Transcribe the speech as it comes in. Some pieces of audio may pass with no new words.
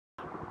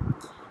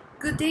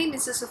Good day,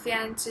 Mr.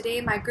 Suffian.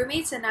 Today, my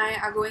groupmates and I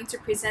are going to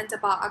present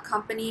about our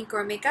company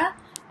Gourmeca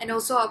and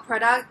also our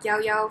product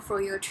LLAO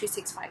Froyo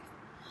 365.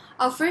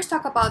 I'll first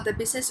talk about the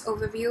business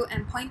overview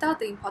and point out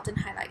the important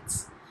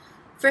highlights.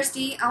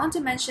 Firstly, I want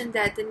to mention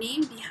that the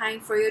name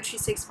behind Froyo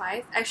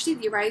 365 actually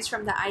derives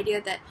from the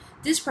idea that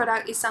this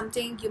product is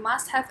something you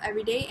must have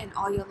every day and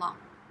all year long.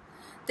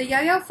 The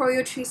LLAO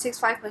Froyo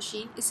 365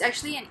 machine is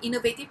actually an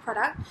innovative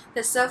product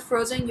that serves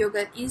frozen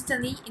yogurt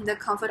instantly in the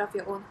comfort of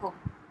your own home.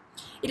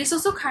 It is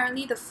also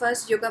currently the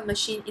first yogurt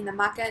machine in the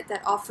market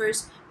that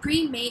offers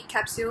pre-made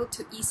capsule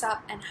to ease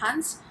up,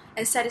 enhance,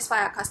 and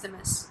satisfy our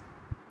customers.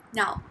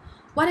 Now,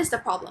 what is the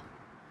problem?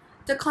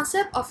 The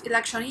concept of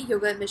electronic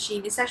yogurt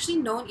machine is actually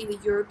known in the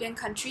European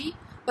country,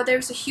 but there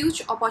is a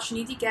huge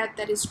opportunity gap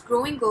that is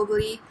growing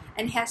globally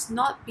and has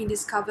not been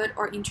discovered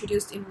or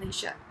introduced in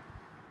Malaysia.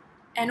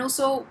 And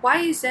also,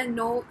 why is there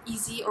no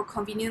easy or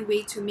convenient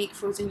way to make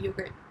frozen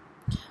yogurt?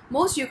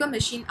 Most yogurt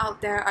machines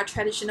out there are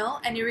traditional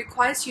and it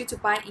requires you to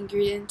buy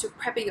ingredients to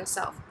prep it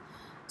yourself.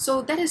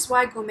 So that is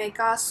why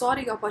Gourmeca saw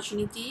the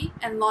opportunity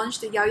and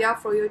launched the LLAO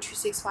Froyo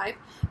 365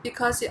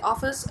 because it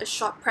offers a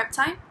short prep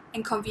time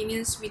and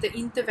convenience with the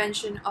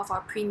intervention of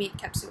our pre-made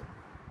capsule.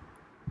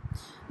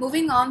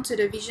 Moving on to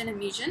the vision and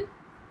mission.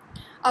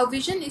 Our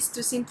vision is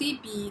to simply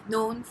be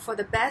known for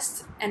the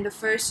best and the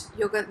first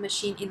yogurt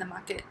machine in the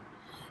market.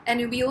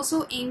 And we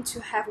also aim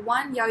to have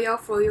one LLAO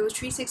Froyo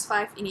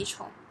 365 in each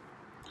home.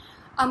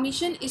 Our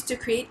mission is to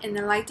create an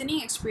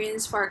enlightening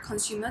experience for our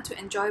consumer to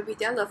enjoy with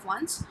their loved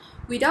ones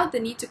without the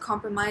need to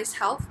compromise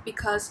health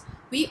because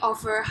we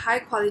offer high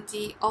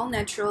quality, all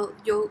natural,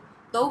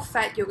 low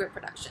fat yogurt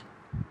production.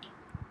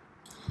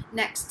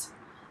 Next,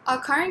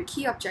 our current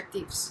key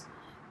objectives.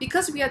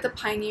 Because we are the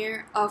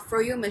pioneer of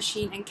Froyo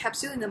machine and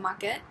capsule in the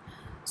market,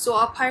 so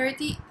our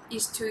priority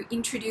is to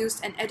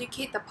introduce and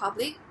educate the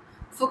public,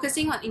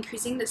 focusing on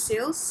increasing the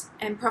sales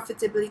and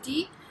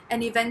profitability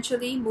and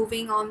eventually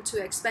moving on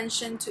to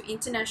expansion to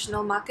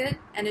international market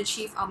and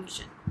achieve our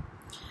mission.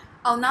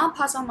 I'll now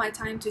pass on my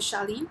time to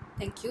Charlene.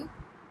 Thank you.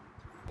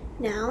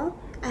 Now,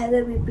 I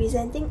will be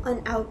presenting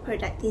on our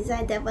product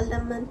design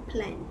development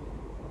plan.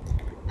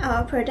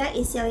 Our product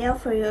is LLAO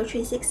Froyo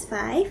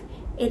 365.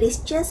 It is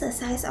just the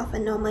size of a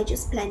normal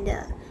juice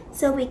blender,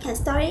 so we can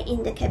store it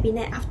in the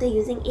cabinet after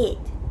using it.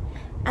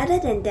 Other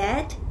than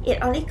that, it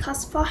only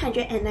costs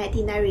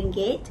 499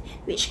 ringgit,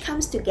 which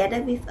comes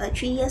together with a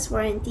 3 years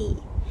warranty.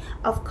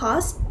 Of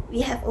course,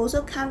 we have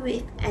also come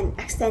with an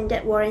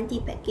extended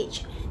warranty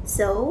package,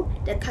 so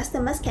the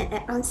customers can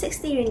add on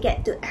 60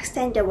 ringgit to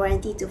extend the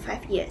warranty to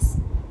 5 years.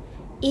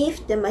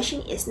 If the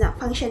machine is not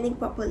functioning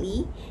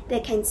properly,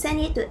 they can send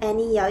it to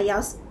any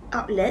LLAO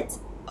outlets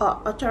or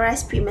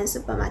authorized premium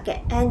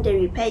supermarket, and the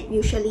repair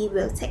usually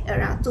will take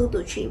around 2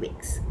 to 3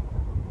 weeks.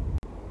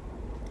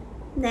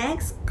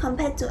 Next,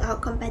 compared to our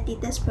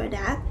competitors'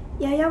 product,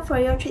 LLAO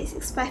Froyo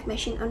 365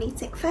 machine only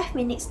takes 5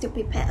 minutes to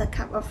prepare a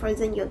cup of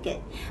frozen yogurt,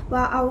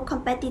 while our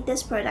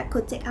competitors' product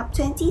could take up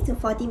 20 to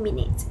 40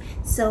 minutes.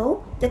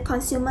 So, the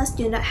consumers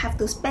do not have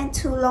to spend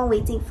too long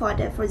waiting for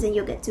the frozen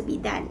yogurt to be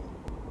done.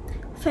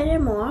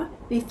 Furthermore,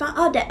 we found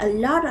out that a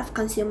lot of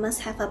consumers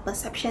have a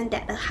perception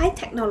that a high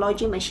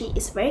technology machine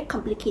is very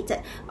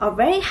complicated or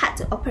very hard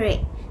to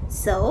operate.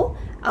 So,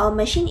 our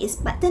machine is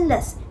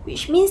buttonless,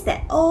 which means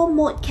that all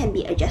modes can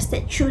be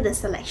adjusted through the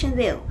selection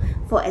wheel.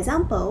 For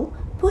example,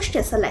 push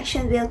the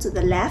selection wheel to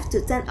the left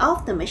to turn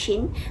off the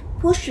machine,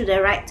 push to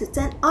the right to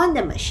turn on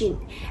the machine.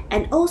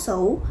 And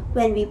also,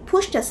 when we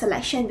push the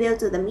selection wheel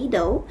to the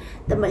middle,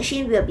 the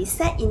machine will be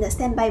set in the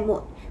standby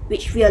mode,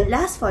 which will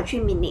last for 3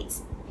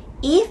 minutes.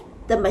 If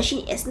the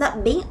machine is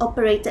not being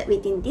operated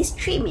within these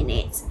 3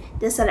 minutes,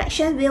 the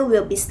selection wheel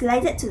will be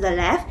slided to the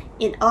left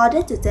in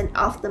order to turn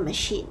off the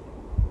machine.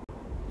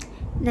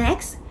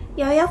 Next,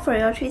 LLAO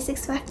Froyo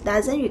 365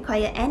 doesn't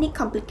require any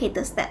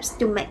complicated steps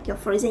to make your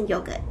frozen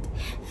yogurt.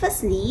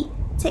 Firstly,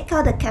 take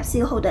out the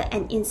capsule holder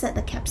and insert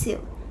the capsule.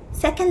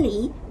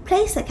 Secondly,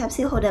 place the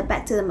capsule holder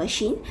back to the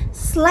machine,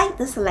 slide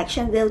the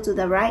selection wheel to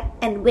the right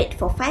and wait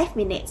for 5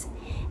 minutes.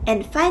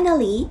 And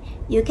finally,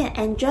 you can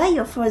enjoy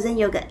your frozen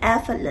yogurt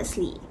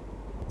effortlessly.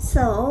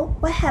 So,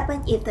 what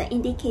happens if the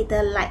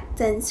indicator light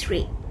turns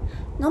red?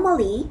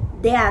 Normally,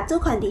 there are 2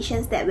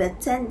 conditions that will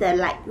turn the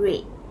light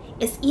red.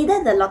 It's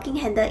either the locking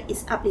handle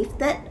is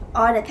uplifted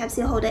or the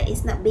capsule holder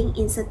is not being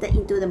inserted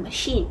into the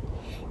machine.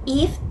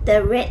 If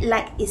the red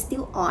light is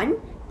still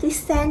on, please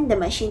send the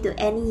machine to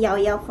any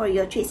LLAO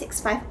Froyo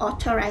 365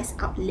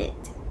 authorized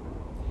outlet.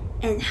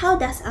 And how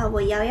does our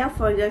LLAO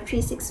Froyo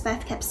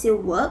 365 capsule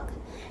work?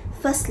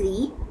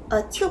 Firstly,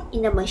 a tube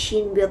in the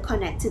machine will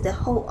connect to the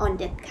hole on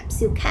the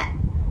capsule cap.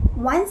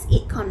 Once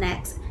it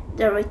connects,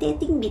 the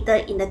rotating beater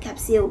in the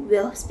capsule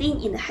will spin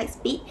in a high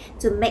speed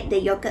to make the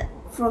yogurt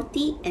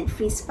frothy and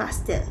freeze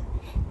faster.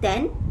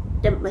 Then,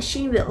 the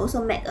machine will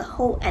also make a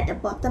hole at the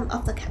bottom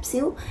of the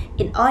capsule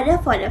in order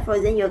for the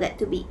frozen yogurt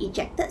to be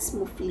ejected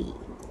smoothly.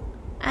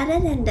 Other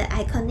than the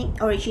iconic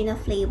original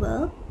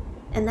flavor,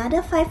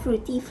 another 5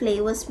 fruity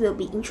flavors will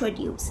be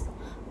introduced,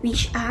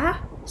 which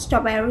are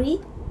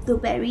strawberry,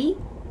 blueberry,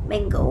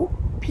 mango,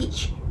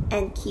 peach,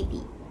 and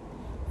kiwi.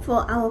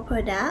 For our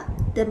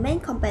product, the main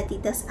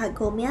competitors are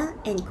Gourmeca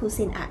and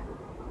Qistina.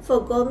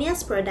 For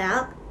Gourmeca's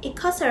product, it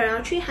costs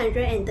around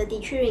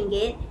 333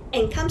 ringgit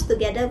and comes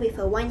together with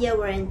a 1-year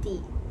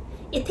warranty.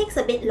 It takes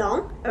a bit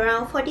long,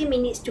 around 40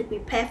 minutes to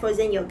prepare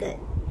frozen yogurt.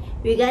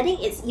 Regarding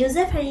its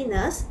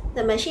user-friendliness,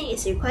 the machine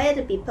is required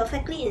to be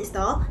perfectly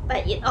installed,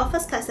 but it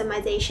offers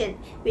customization,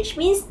 which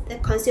means the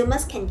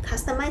consumers can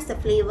customize the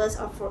flavors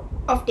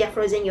of their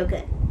frozen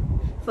yogurt.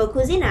 For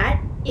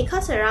Qistina, it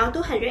costs around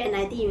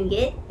 290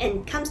 ringgit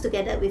and comes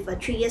together with a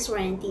 3 years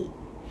warranty.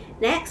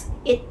 Next,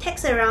 it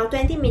takes around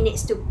 20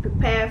 minutes to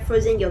prepare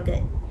frozen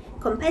yogurt.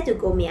 Compared to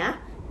Gourmeca,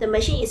 the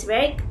machine is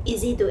very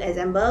easy to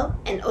assemble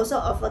and also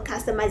offers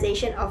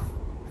customization of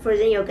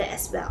frozen yogurt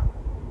as well.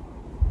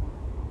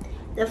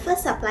 The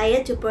first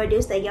supplier to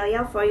produce the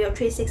Froyo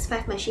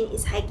 365 machine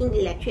is Hiking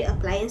Electric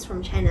Appliance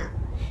from China.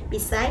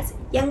 Besides,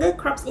 Younger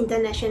Crops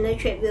International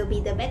Trade will be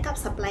the backup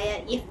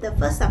supplier if the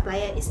first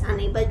supplier is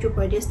unable to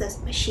produce the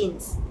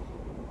machines.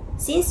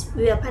 Since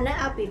we will partner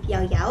up with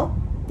Yao,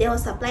 they will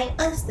supply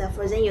us the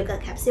frozen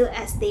yogurt capsule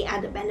as they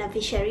are the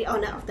beneficiary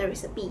owner of the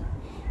recipe.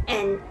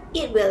 And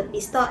it will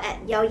be stored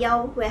at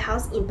Yao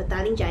warehouse in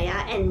Petaling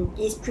Jaya and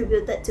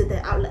distributed to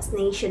the outlets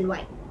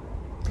nationwide.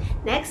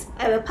 Next,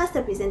 I will pass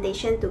the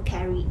presentation to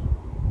Kerii.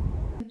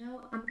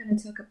 Now I'm going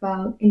to talk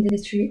about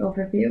industry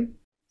overview.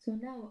 So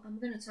now I'm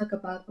going to talk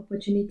about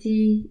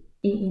opportunity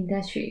in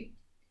industry.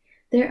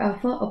 There are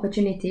 4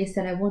 opportunities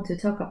that I want to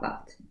talk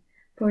about.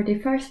 For the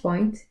first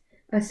point,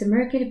 as the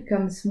market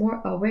becomes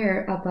more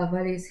aware about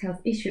various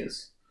health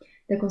issues,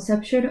 the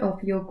consumption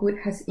of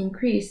yogurt has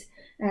increased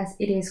as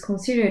it is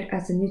considered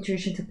as a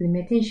nutrition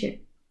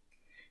supplementation.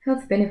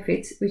 Health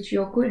benefits which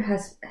yogurt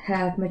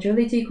have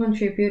majorly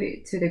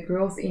contributed to the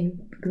growth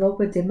in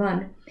global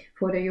demand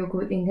for the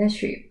yogurt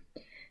industry,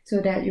 so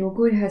that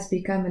yogurt has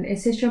become an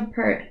essential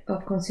part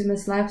of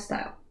consumers'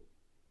 lifestyle.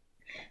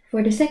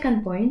 For the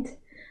second point,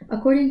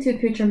 according to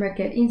Future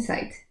Market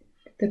Insight,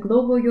 the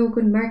global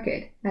yogurt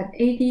market at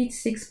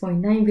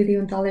 $86.9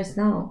 billion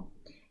now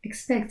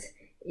expects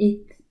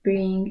it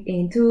bring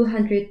in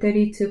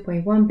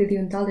 $232.1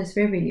 billion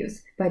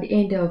revenues by the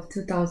end of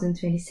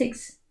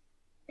 2026.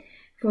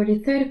 For the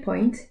third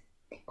point,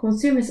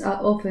 consumers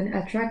are often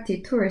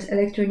attracted towards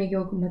electronic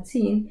yogurt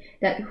machines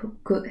that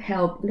could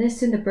help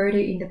lessen the burden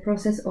in the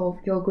process of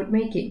yogurt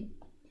making.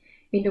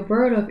 In the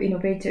world of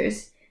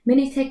innovators,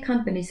 many tech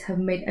companies have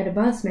made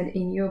advancements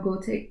in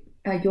yogurt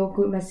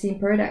machine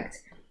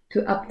products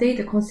to update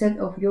the concept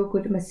of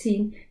yogurt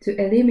machine to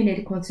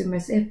eliminate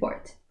consumers'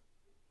 effort.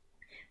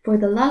 For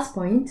the last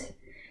point,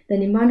 the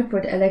demand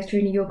for the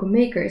electronic yogurt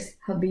makers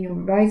have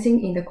been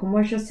rising in the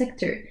commercial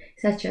sector,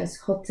 such as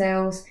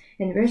hotels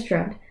and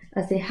restaurants,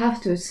 as they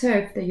have to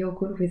serve the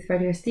yogurt with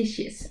various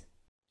dishes.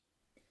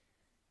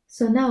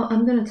 So now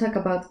I'm going to talk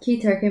about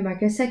key target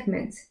market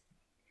segments.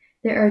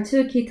 There are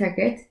 2 key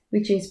targets,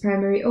 which is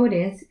primary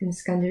audience and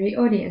secondary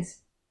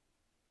audience.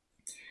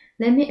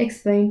 Let me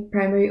explain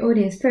primary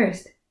audience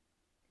first.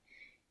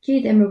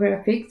 Key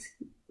demographics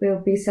will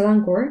be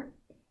Selangor.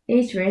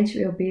 Age range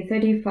will be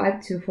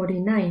 35 to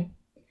 49.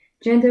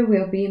 Gender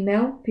will be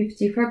male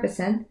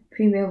 55%,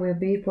 female will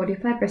be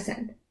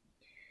 45%.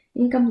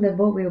 Income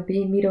level will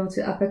be middle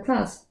to upper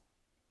class.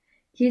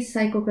 Key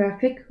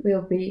psychographic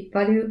will be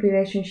value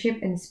relationship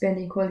and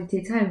spending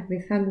quality time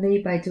with family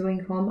by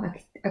doing home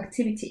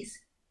activities.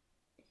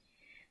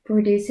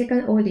 For the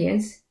second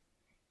audience,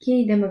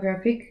 key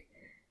demographic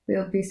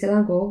will be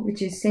Selangor,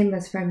 which is same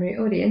as primary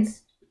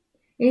audience.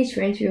 Age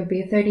range will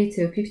be 30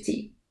 to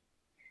 50.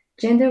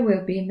 Gender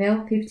will be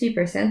male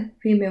 50%,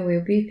 female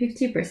will be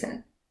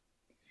 50%.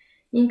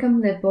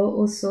 Income level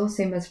also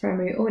same as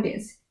primary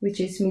audience, which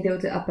is middle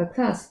to upper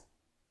class.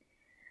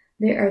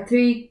 There are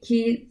 3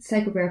 key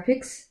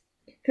psychographics.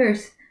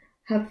 First,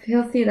 have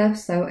healthy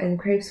lifestyle and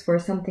craves for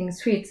something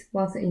sweet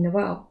once in a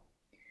while.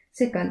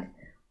 Second,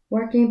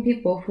 working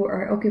people who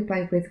are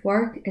occupied with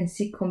work and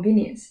seek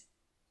convenience.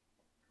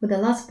 For the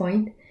last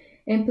point,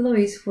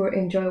 employees who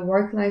enjoy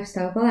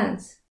work-lifestyle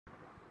balance.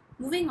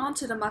 Moving on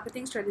to the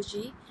marketing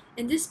strategy,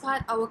 in this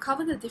part, I will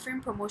cover the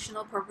different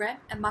promotional program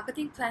and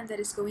marketing plan that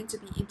is going to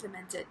be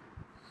implemented.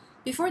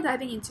 Before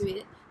diving into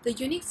it, the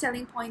unique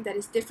selling point that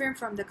is different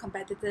from the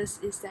competitors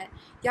is that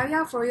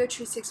Froyo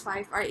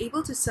 365 are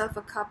able to serve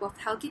a cup of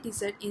healthy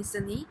dessert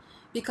instantly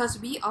because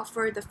we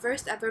offer the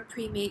first ever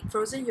pre-made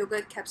frozen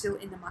yogurt capsule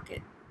in the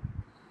market.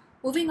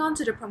 Moving on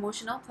to the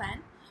promotional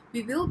plan,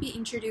 we will be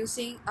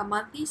introducing a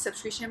monthly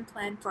subscription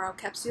plan for our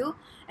capsule,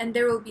 and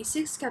there will be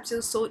 6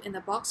 capsules sold in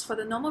a box for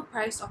the normal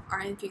price of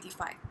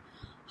Rn55.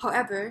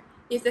 However,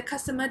 if the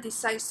customer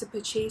decides to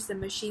purchase the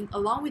machine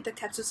along with the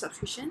capsule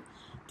subscription,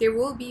 there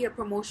will be a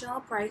promotional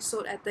price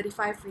sold at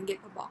 35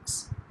 ringgit per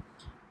box.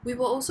 We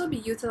will also be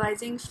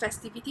utilizing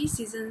festivity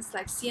seasons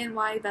like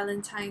CNY,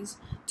 Valentine's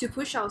to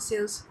push our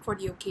sales for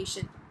the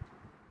occasion.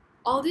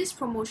 All these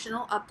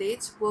promotional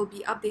updates will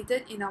be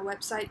updated in our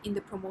website in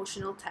the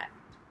promotional tab.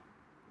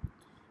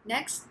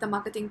 Next, the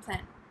marketing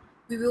plan.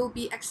 We will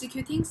be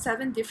executing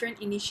 7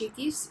 different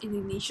initiatives in the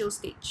initial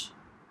stage.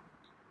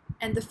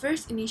 And the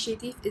first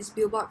initiative is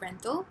billboard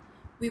rental.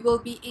 We will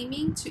be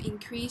aiming to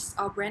increase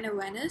our brand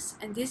awareness,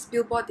 and this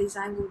billboard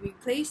design will be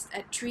placed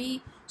at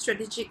 3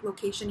 strategic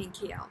locations in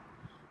KL.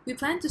 We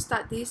plan to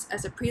start this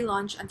as a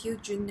pre-launch until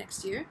June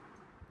next year.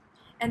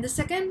 And the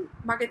second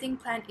marketing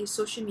plan is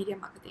social media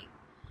marketing.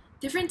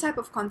 Different type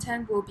of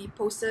content will be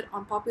posted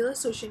on popular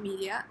social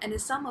media, and a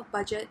sum of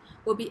budget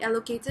will be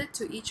allocated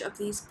to each of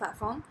these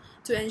platforms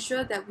to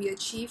ensure that we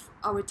achieve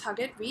our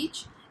target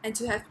reach and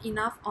to have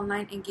enough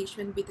online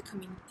engagement with the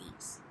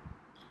communities.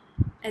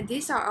 And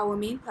these are our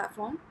main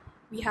platform.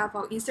 We have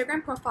our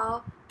Instagram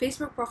profile,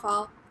 Facebook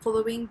profile,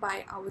 following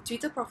by our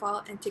Twitter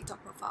profile and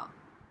TikTok profile.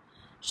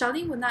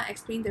 Charlene will now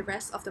explain the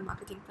rest of the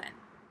marketing plan.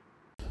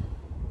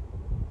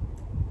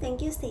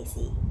 Thank you,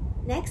 Stacy.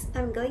 Next,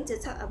 I'm going to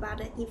talk about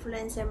the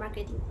influencer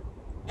marketing.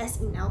 As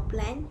in our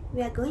plan,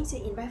 we are going to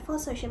invite 4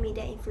 social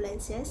media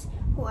influencers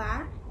who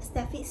are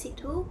Steffi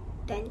Situ,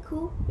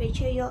 Khoo,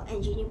 Rachel Yo,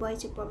 and Genie Boy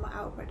to promote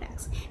our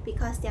products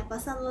because their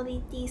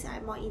personalities are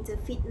more into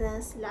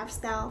fitness,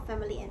 lifestyle,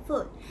 family, and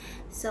food.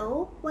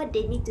 So, what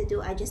they need to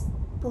do are just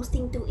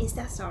posting 2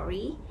 Insta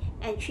story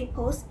and 3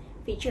 posts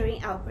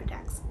featuring our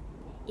products.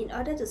 In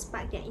order to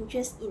spark their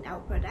interest in our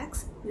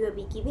products, we will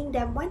be giving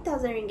them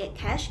 1,000 ringgit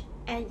cash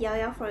and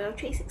Yao Froyo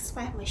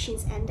 365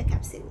 machines and the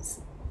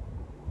capsules.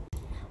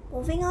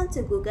 Moving on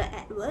to Google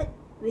AdWords,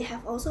 we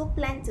have also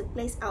planned to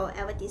place our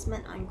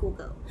advertisement on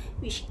Google,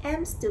 which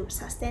aims to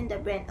sustain the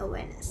brand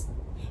awareness.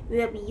 We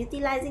will be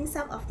utilizing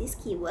some of these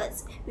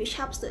keywords, which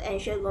helps to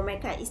ensure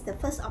Gourmeca is the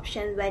first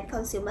option when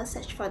consumers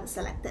search for the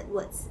selected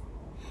words.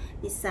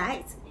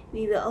 Besides,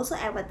 we will also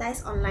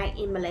advertise online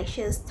in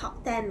Malaysia's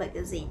top 10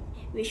 magazine,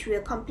 which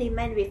will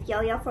complement with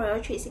Yao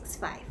Froyo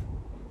 365.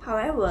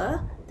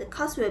 However, the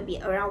cost will be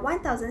around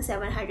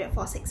 1,700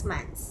 for 6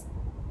 months.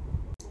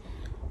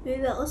 We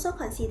will also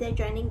consider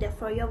joining the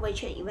Froyo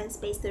virtual event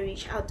space to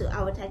reach out to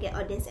our target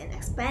audience and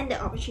expand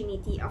the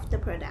opportunity of the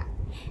product.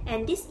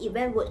 And this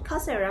event would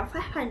cost around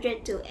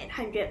 500 to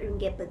 800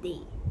 ringgit per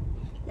day.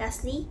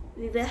 Lastly,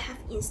 we will have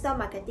in-store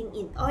marketing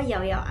in all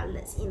Yao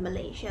outlets in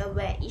Malaysia,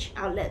 where each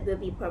outlet will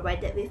be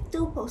provided with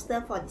 2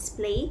 posters for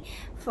display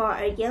for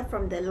a year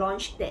from the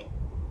launch date.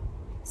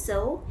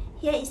 So,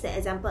 here is the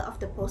example of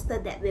the poster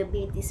that will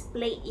be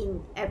displayed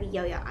in every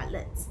Yao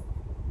outlets.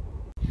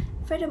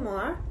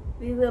 Furthermore,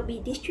 we will be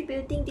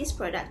distributing this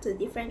product to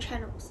different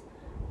channels.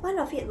 One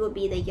of it will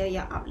be the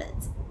Yao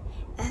outlets.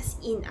 As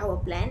in our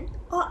plan,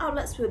 all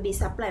outlets will be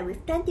supplied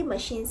with 20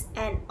 machines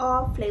and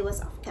all flavors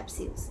of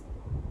capsules.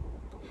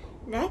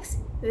 Next,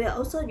 we will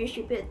also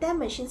distribute 10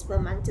 machines per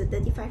month to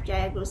 35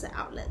 Jaya Grocer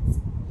outlets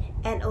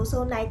and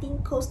also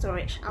 19 cold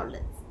storage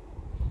outlets.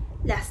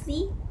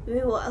 Lastly, we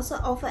will also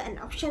offer an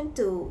option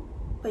to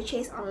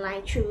purchase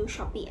online through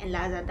Shopee and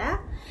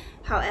Lazada.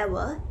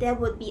 However, there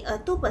would be a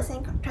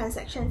 2%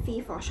 transaction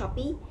fee for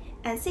Shopee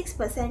and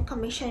 6%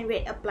 commission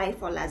rate applied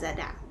for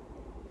Lazada.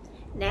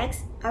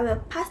 Next, I will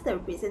pass the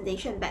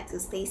presentation back to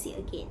Stacy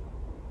again.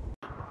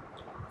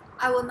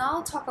 I will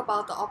now talk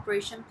about the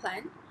operation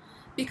plan.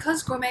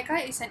 Because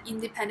Gourmeca is an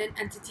independent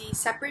entity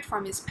separate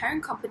from its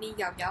parent company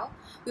Yao,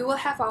 we will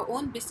have our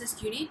own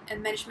business unit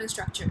and management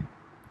structure.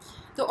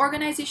 The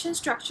organization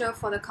structure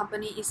for the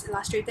company is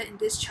illustrated in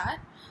this chart.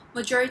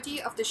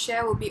 Majority of the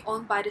share will be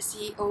owned by the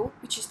CEO,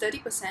 which is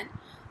 30%,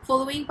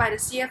 following by the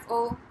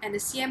CFO and the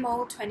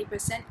CMO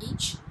 20%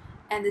 each,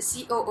 and the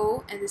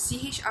COO and the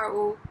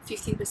CHRO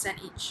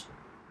 15% each.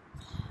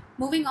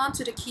 Moving on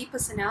to the key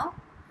personnel,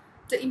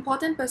 the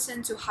important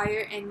person to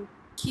hire and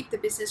keep the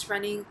business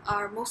running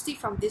are mostly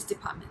from this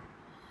department: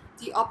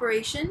 the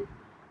operation,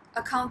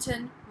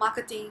 accountant,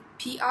 marketing,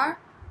 PR,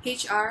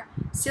 HR,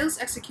 sales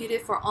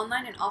executive for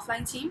online and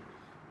offline team,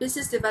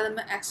 business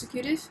development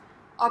executive,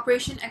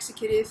 operation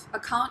executive,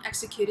 account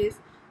executive,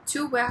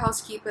 2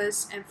 warehouse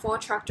keepers, and 4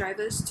 truck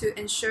drivers to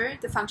ensure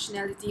the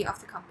functionality of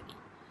the company.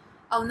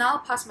 I'll now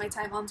pass my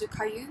time on to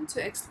Khai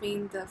to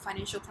explain the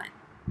financial plan.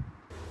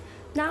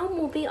 Now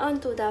moving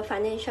on to the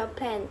financial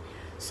plan.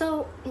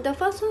 So the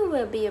first one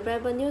will be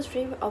revenue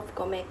stream of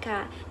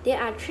Gourmeca. There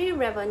are 3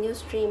 revenue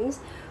streams.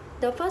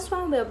 The first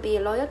one will be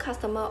loyal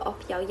customer of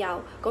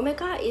Yao.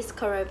 Gourmeca is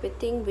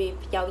collaborating with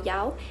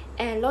Yao,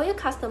 and loyal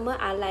customers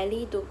are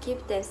likely to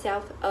give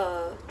themselves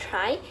a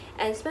try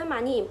and spend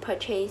money in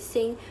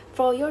purchasing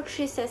Froyo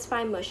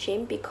 365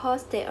 machine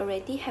because they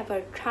already have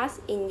a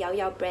trust in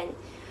Yao brand.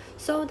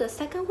 So the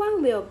second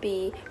one will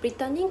be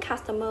returning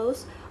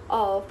customers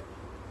of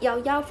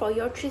Yao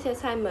Froyo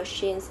 365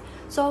 machines.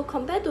 So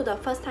compared to the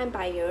first time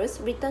buyers,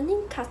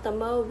 returning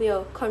customer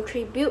will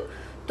contribute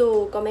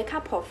to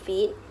Gourmeca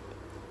profit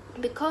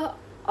because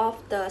of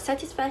the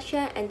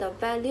satisfaction and the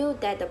value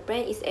that the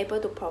brand is able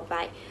to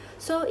provide.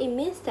 So it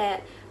means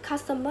that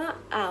customers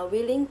are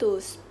willing to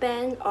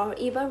spend or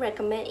even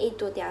recommend it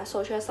to their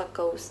social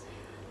circles.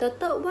 The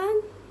third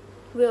one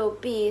will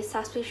be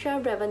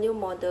subscription revenue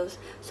models.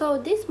 So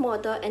this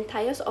model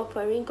entails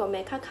offering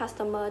Gourmeca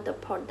customer the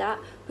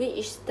product, which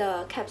is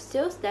the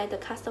capsules that the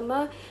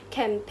customer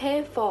can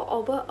pay for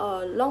over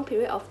a long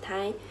period of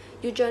time,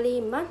 usually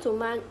month to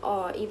month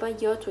or even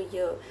year to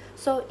year.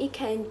 So it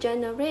can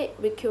generate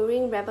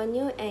recurring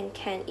revenue and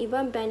can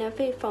even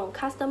benefit from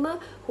customers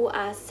who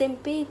are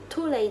simply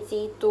too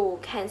lazy to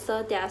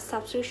cancel their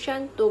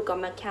subscription to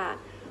Gourmeca.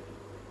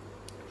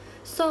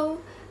 So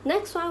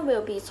next one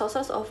will be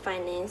sources of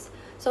finance.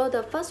 So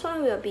the first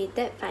one will be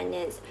debt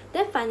finance.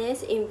 Debt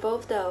finance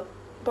involves the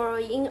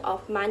borrowing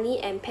of money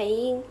and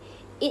paying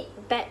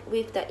it back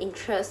with the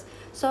interest.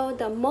 So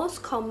the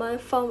most common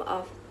form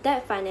of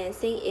debt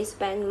financing is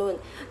bank loan.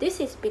 This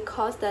is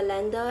because the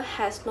lender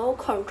has no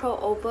control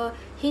over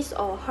his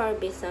or her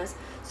business.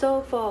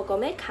 So for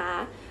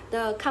Gourmeca,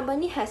 the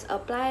company has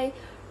applied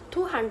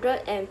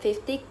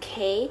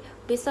 250k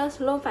business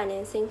loan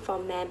financing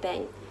from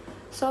Maybank.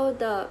 So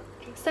the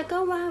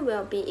second one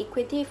will be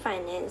equity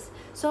finance.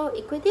 So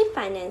equity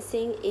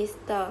financing is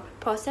the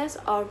process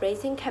of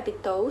raising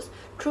capitals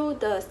through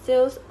the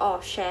sales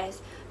of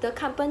shares. The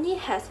company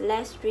has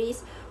less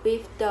risk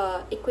with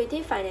the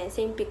equity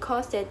financing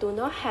because they do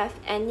not have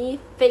any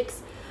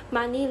fixed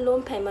money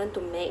loan payment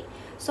to make.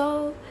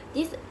 So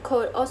this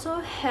could also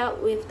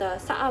help with the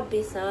startup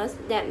business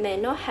that may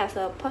not have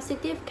a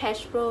positive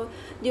cash flow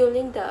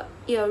during the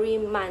early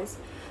months.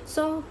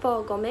 So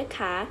for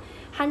Gourmeca,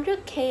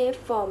 100k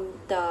from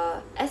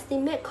the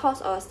estimate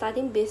cost of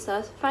starting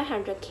business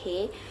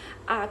 500k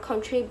are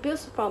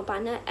contributes from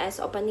partner as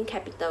opening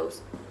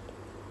capitals.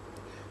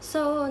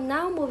 So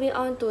now moving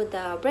on to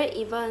the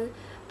break-even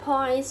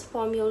points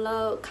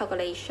formula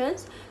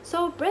calculations.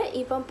 So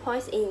break-even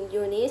points in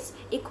units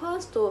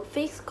equals to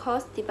fixed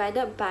cost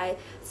divided by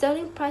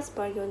selling price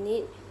per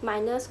unit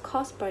minus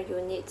cost per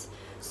unit.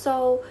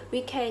 So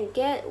we can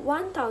get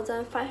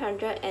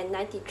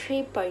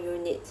 1,593 per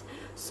unit.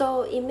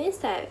 So it means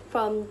that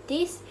from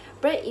these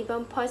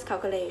break-even points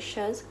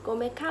calculations,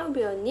 Gourmeca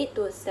will need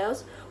to sell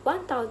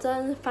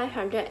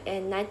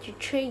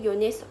 1,593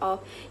 units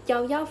of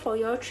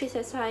Froyo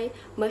 365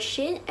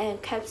 machine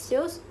and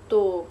capsules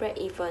to break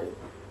even.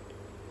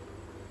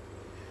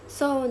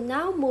 So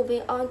now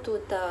moving on to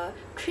the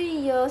 3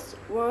 years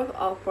worth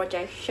of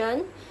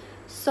projection.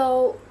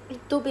 So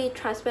to be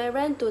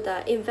transparent to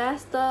the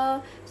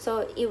investor,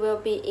 so it will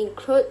be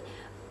include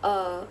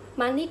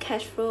monthly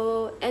cash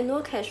flow,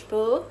 annual cash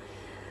flow,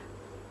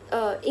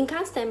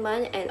 income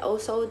statement, and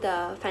also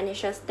the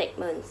financial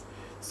statements.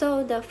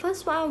 So the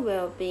first one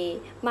will be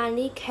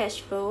monthly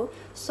cash flow.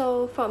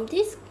 So from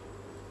this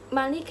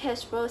monthly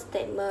cash flow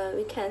statement,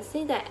 we can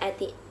see that at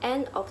the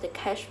end of the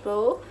cash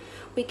flow,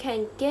 we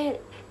can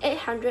get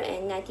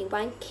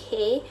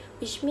 891k,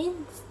 which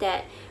means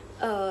that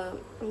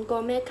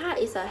Gourmeca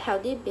is a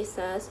healthy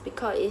business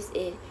because it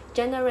is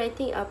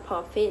generating a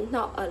profit,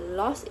 not a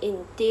loss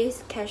in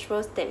these cash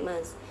flow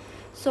statements.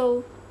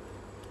 So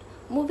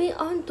moving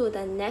on to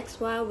the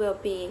next one will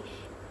be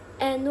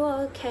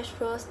annual cash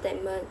flow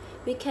statement.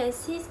 We can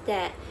see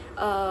that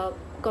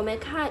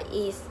Gourmeca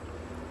is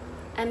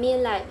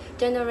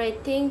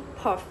generating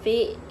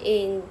profit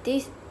in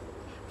this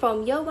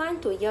from year 1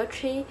 to year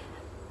 3.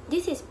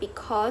 This is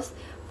because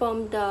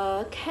from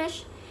the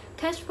cash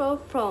flow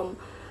from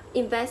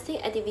investing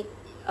activity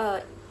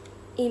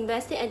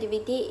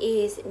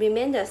is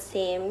remain the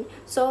same,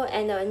 so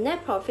and the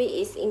net profit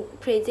is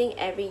increasing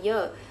every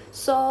year.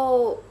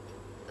 So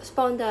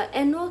from the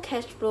annual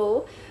cash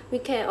flow, we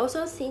can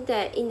also see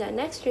that in the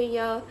next 3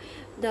 years,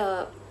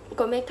 the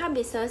Gourmeca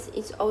business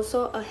is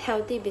also a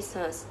healthy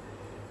business.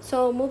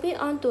 So moving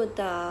on to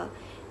the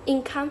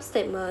income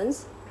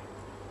statements.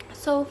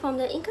 So from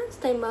the income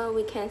statement,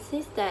 we can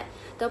see that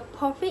the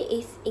profit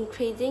is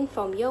increasing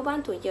from year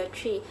 1 to year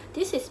 3.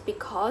 This is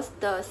because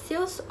the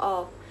sales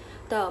of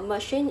the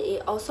machine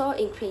is also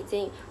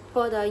increasing.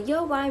 For the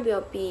year 1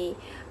 will be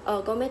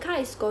Gourmeca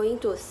is going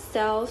to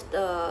sell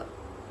the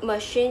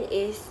machine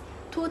is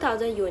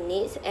 2,000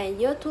 units, and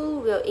year 2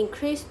 will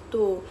increase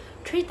to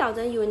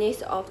 3,000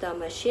 units of the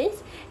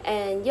machines,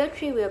 and year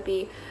 3 will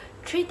be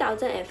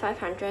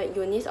 3,500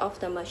 units of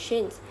the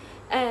machines.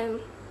 And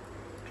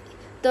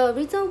the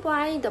reason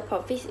why the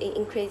profit is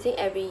increasing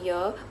every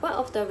year, one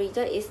of the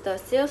reason is the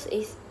sales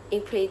is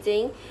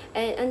increasing,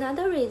 and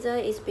another reason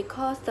is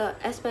because the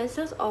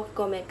expenses of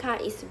Gourmeca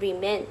is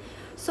remain.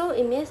 So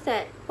it means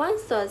that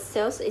once the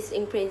sales is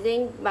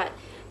increasing but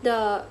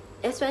the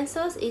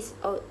expenses is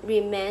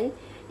remain,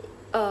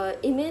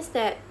 it means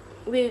that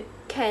we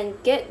can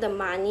get the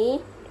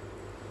money,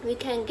 we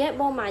can get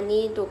more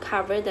money to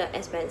cover the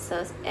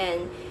expenses,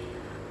 and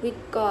we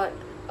got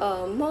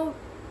more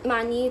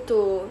money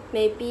to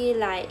maybe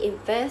like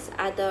invest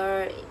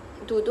to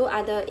do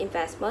other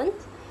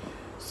investments.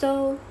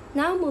 So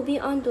now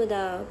moving on to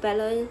the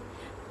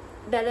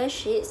balance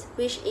sheets,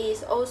 which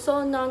is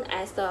also known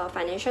as the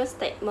financial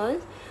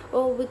statement.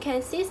 We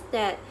can see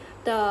that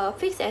the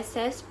fixed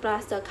assets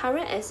plus the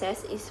current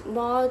assets is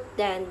more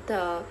than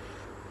the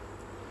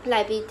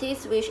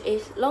liabilities, which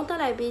is long-term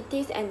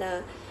liabilities and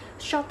the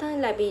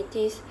short-term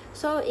liabilities.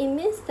 So it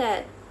means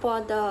that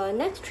for the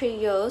next 3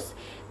 years,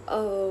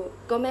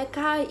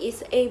 Gourmeca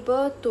is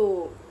able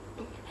to,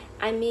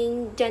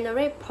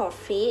 generate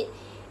profit,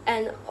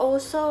 and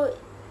also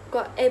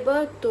got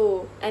able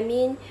to,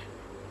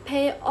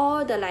 pay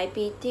all the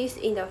liabilities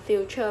in the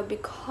future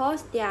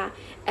because their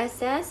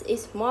assets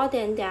is more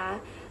than their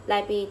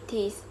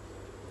liabilities.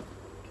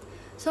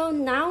 So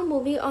now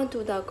moving on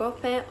to the growth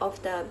plan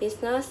of the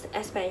business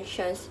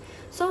expansions.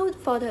 So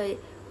for the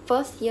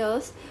first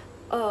years,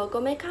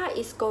 Gourmeca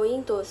is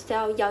going to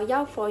sell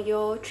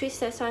Froyo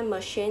 365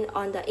 machine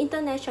on the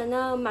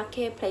international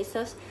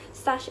marketplaces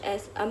such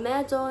as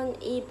Amazon,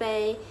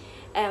 eBay,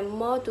 and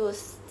more to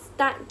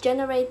start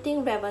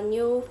generating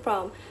revenue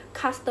from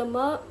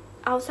customers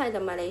outside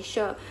of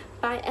Malaysia.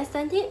 By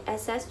extending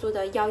access to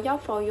the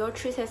Froyo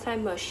 365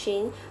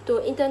 machine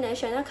to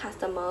international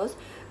customers,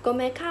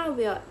 Gourmeca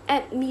will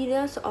add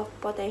millions of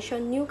potential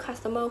new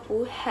customers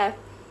who have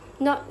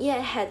not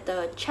yet had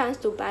the chance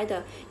to buy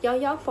the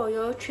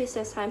Froyo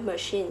 365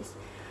 machines.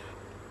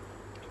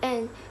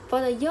 And for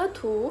the year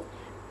 2,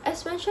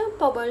 expansion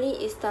probably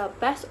is the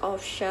best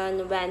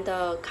option when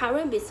the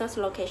current business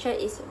location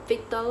is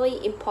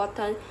vitally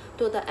important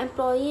to the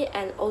employee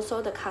and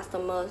also the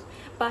customers.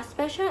 But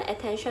special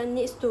attention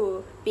needs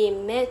to be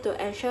made to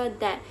ensure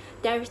that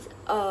there is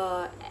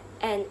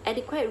an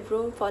adequate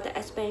room for the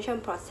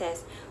expansion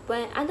process.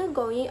 When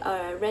undergoing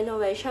a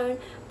renovation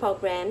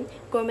program,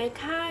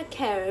 Gourmeca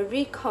can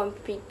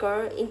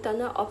reconfigure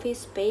internal office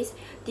space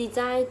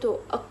designed to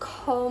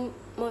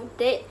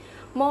accommodate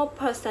more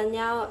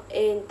personnel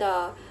in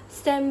the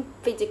same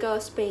physical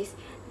space,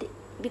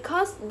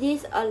 because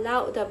this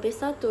allows the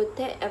business to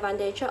take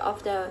advantage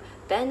of the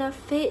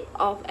benefit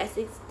of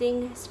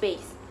existing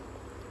space.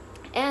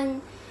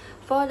 And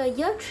for the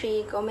year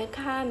 3,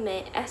 Gourmeca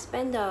may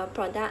expand the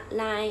product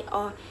line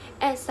or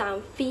add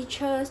some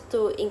features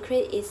to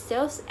increase its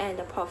sales and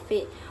the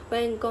profit.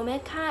 When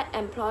Gourmeca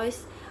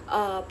employs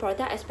a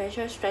product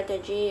expansion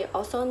strategy,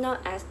 also known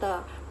as the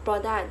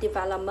product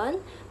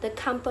development, the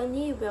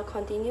company will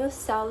continue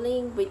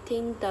selling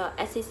within the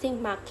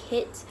existing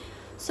markets.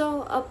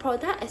 So a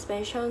product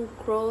expansion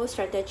growth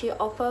strategy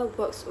often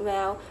works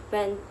well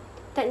when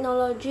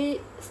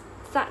technology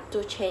start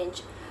to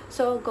change.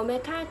 So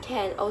Gourmeca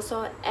can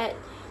also add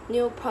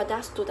new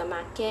products to the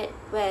market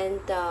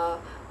when the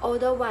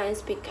older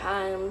ones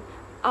become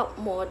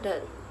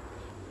outmoded.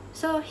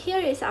 So here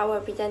is our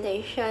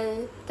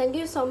presentation. Thank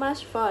you so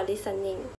much for listening.